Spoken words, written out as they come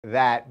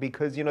that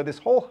because, this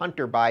whole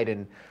Hunter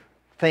Biden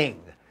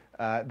thing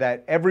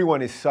that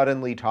everyone is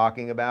suddenly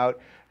talking about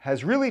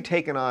has really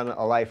taken on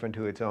a life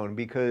unto its own,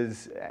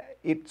 because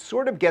it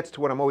sort of gets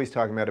to what I'm always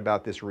talking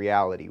about this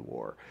reality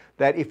war.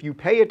 That if you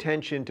pay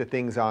attention to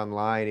things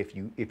online,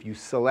 if you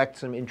select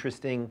some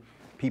interesting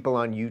people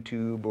on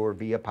YouTube or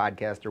via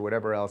podcast or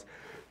whatever else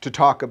to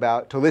talk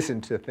about, to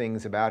listen to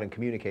things about and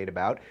communicate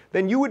about,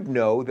 then you would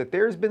know that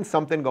there's been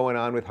something going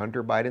on with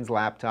Hunter Biden's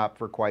laptop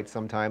for quite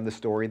some time. The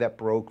story that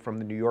broke from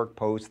the New York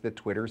Post that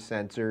Twitter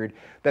censored,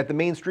 that the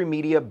mainstream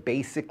media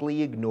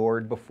basically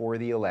ignored before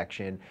the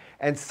election.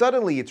 And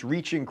suddenly it's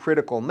reaching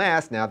critical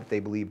mass now that they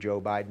believe Joe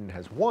Biden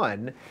has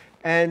won.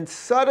 And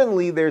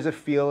suddenly there's a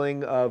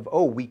feeling of,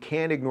 oh, we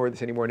can't ignore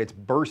this anymore, and it's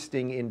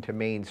bursting into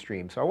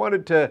mainstream. So I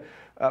wanted to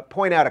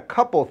point out a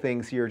couple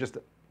things here, just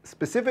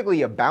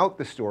specifically about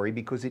the story,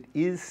 because it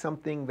is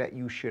something that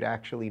you should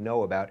actually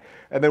know about.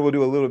 And then we'll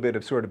do a little bit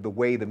of sort of the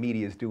way the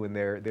media is doing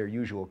their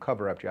usual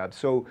cover-up job.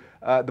 So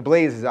The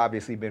Blaze has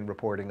obviously been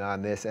reporting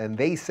on this, and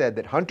they said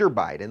that Hunter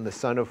Biden, the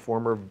son of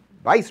former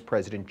Vice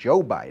President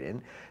Joe Biden,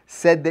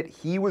 said that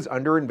he was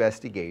under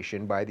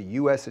investigation by the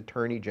U.S.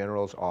 Attorney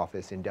General's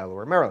office in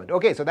Delaware, Maryland.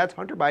 Okay, so that's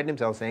Hunter Biden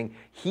himself saying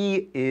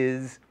he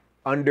is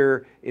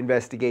under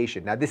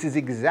investigation. Now, this is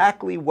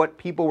exactly what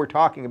people were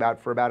talking about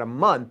for about a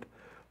month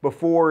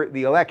before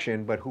the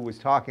election, but who was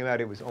talking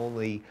about it was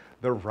only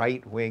the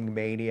right-wing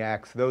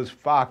maniacs, those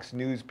Fox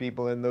News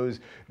people and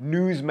those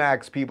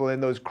Newsmax people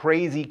and those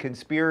crazy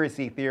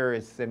conspiracy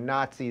theorists and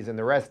Nazis and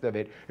the rest of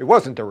it. It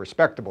wasn't the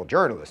respectable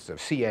journalists of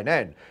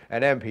CNN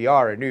and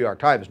NPR and New York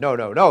Times. No,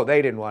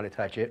 they didn't want to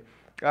touch it.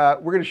 We're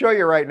going to show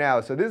you right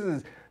now. So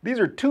these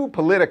are two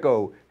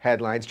Politico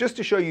headlines, just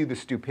to show you the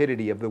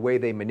stupidity of the way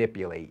they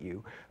manipulate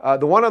you.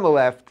 The one on the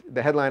left,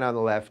 the headline on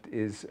the left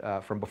is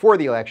from before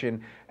the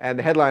election, and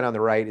the headline on the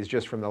right is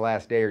just from the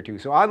last day or two.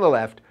 So on the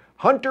left,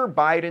 Hunter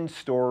Biden's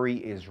story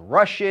is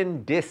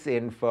Russian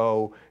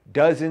disinfo,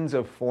 dozens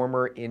of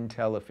former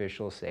intel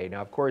officials say.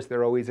 Now, of course,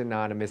 they're always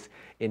anonymous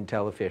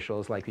intel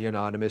officials, like the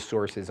anonymous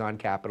sources on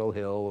Capitol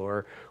Hill,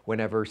 or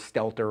whenever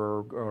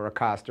Stelter or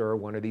Acosta or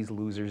one of these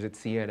losers at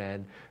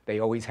CNN, they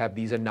always have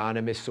these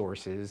anonymous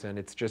sources, and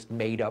it's just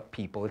made up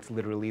people. It's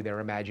literally their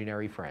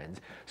imaginary friends.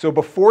 So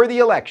before the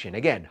election,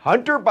 again,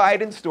 Hunter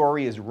Biden's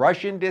story is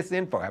Russian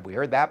disinfo. Have we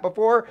heard that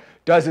before?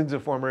 Dozens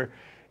of former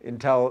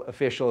intel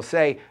officials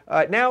say.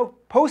 Now,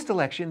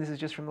 post-election, this is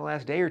just from the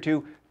last day or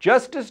two,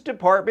 Justice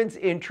Department's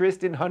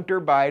interest in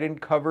Hunter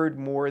Biden covered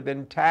more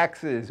than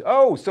taxes.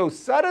 Oh, so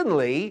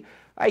suddenly,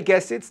 I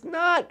guess it's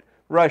not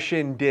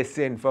Russian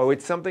disinfo.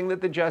 It's something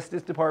that the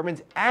Justice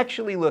Department's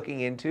actually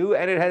looking into,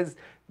 and it has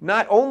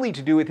not only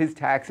to do with his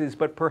taxes,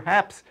 but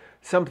perhaps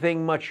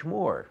something much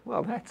more.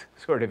 Well, that's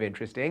sort of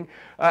interesting.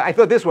 I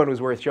thought this one was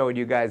worth showing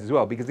you guys as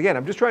well, because again,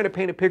 I'm just trying to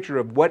paint a picture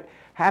of what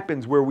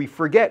happens where we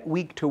forget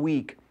week to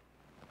week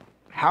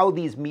how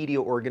these media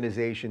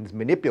organizations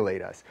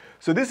manipulate us.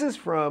 So this is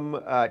from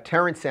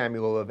Terrence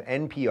Samuel of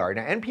NPR.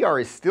 Now,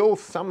 NPR is still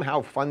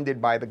somehow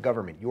funded by the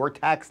government. Your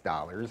tax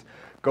dollars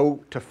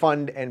go to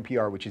fund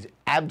NPR, which is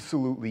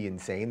absolutely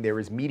insane. There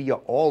is media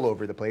all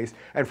over the place,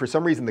 and for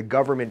some reason the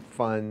government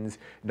funds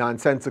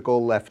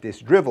nonsensical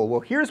leftist drivel. Well,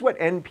 here's what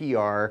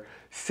NPR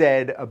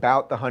said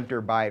about the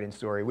Hunter Biden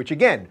story, which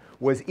again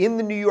was in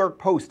the New York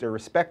Post, a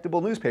respectable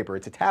newspaper.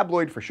 It's a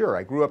tabloid for sure.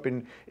 I grew up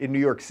in New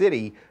York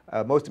City.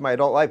 Most of my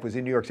adult life was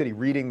in New York City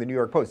reading the New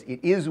York Post. It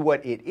is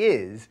what it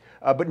is,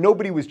 but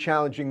nobody was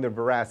challenging the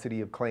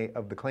veracity of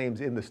the claims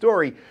in the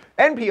story.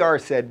 NPR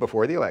said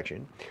before the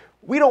election,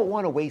 "We don't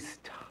want to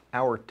waste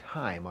our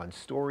time on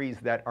stories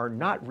that are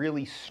not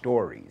really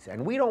stories,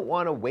 and we don't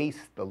want to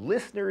waste the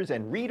listeners'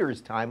 and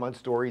readers' time on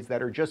stories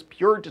that are just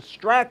pure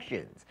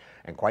distractions."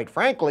 And quite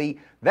frankly,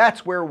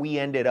 that's where we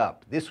ended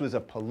up. This was a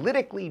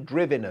politically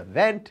driven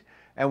event,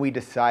 and we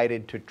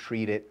decided to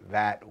treat it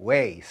that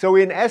way. So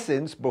in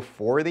essence,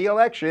 before the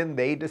election,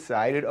 they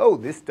decided, oh,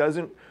 this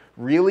doesn't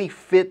really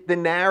fit the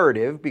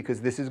narrative because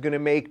this is going to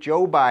make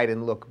Joe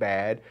Biden look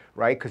bad,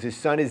 right? Because his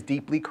son is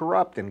deeply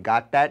corrupt and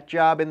got that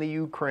job in the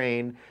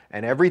Ukraine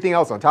and everything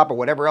else on top of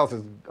whatever else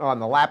is on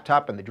the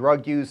laptop and the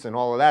drug use and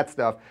all of that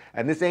stuff.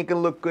 And this ain't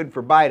going to look good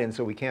for Biden,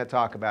 so we can't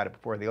talk about it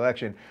before the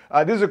election.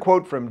 This is a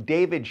quote from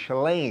David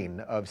Shalane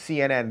of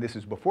CNN. This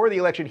is before the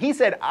election. He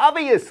said,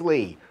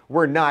 obviously,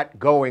 we're not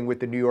going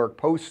with the New York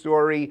Post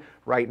story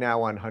right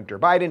now on Hunter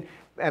Biden.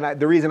 And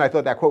the reason I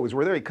thought that quote was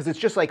worth it, because it's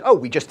just like, oh,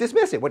 we just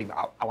dismiss it. What do you,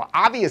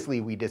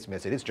 obviously we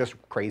dismiss it. It's just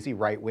crazy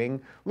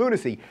right-wing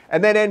lunacy.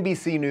 And then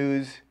NBC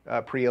News,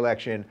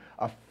 pre-election,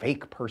 a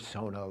fake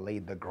persona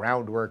laid the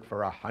groundwork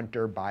for a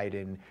Hunter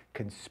Biden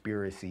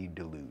conspiracy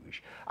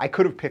deluge. I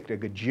could have picked a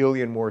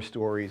gajillion more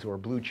stories or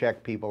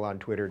blue-check people on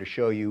Twitter to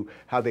show you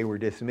how they were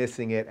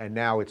dismissing it, and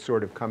now it's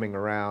sort of coming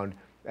around,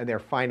 and they're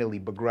finally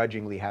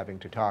begrudgingly having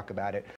to talk about it.